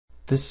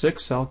This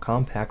 6-cell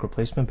Compaq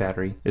replacement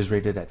battery is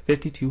rated at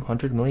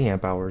 5200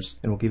 mAh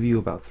and will give you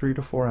about 3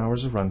 to 4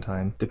 hours of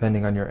runtime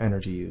depending on your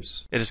energy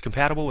use. It is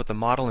compatible with the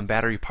model and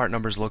battery part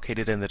numbers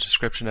located in the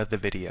description of the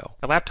video.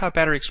 At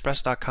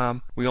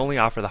LaptopBatteryExpress.com, we only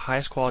offer the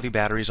highest quality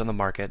batteries on the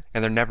market,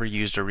 and they're never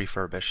used or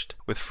refurbished.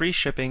 With free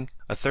shipping,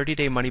 a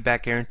 30-day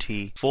money-back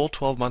guarantee, full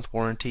 12-month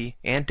warranty,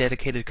 and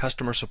dedicated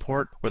customer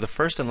support, we're the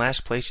first and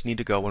last place you need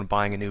to go when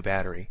buying a new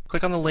battery.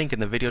 Click on the link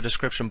in the video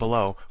description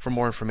below for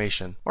more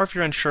information. Or if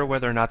you're unsure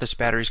whether or not this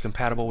battery is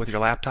compatible with your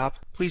laptop,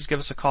 please give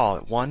us a call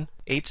at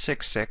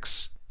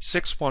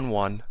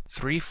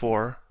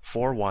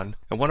 1-866-611-3441,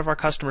 and one of our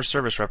customer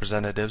service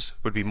representatives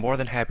would be more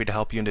than happy to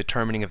help you in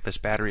determining if this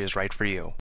battery is right for you.